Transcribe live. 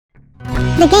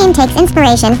The game takes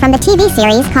inspiration from the TV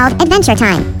series called Adventure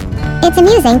Time. It's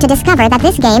amusing to discover that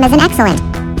this game is an excellent,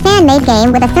 fan-made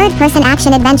game with a third-person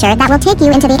action adventure that will take you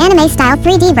into the anime-style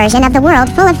 3D version of the world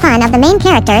full of fun of the main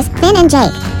characters, Finn and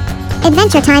Jake.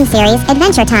 Adventure Time series.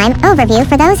 Adventure Time overview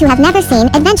for those who have never seen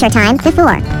Adventure Time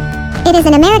before. It is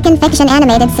an American fiction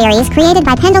animated series created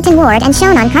by Pendleton Ward and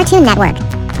shown on Cartoon Network.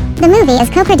 The movie is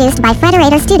co-produced by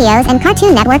Frederator Studios and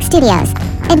Cartoon Network Studios.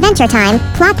 Adventure Time.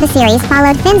 Plot. The series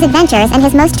followed Finn's adventures and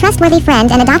his most trustworthy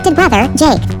friend and adopted brother,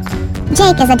 Jake.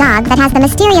 Jake is a dog that has the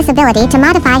mysterious ability to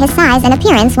modify his size and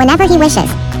appearance whenever he wishes.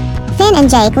 Finn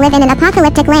and Jake live in an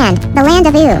apocalyptic land, the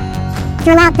Land of Ooo.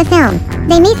 Throughout the film,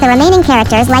 they meet the remaining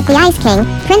characters like the Ice King,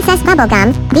 Princess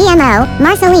Bubblegum, BMO,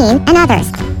 Marceline, and others.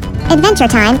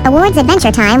 Adventure Time Awards.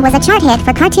 Adventure Time was a chart hit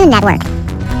for Cartoon Network,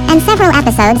 and several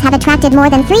episodes have attracted more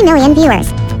than 3 million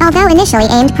viewers. Although initially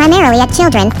aimed primarily at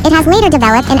children, it has later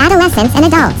developed in adolescents and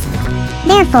adults.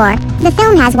 Therefore, the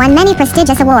film has won many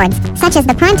prestigious awards, such as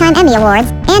the Primetime Emmy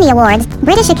Awards, Annie Awards,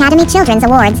 British Academy Children's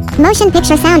Awards, Motion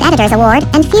Picture Sound Editors Award,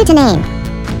 and few to name.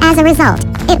 As a result,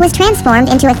 it was transformed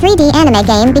into a 3D anime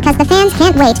game because the fans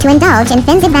can't wait to indulge in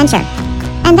Finn's adventure.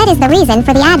 And that is the reason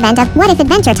for the advent of What If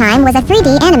Adventure Time was a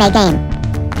 3D anime game.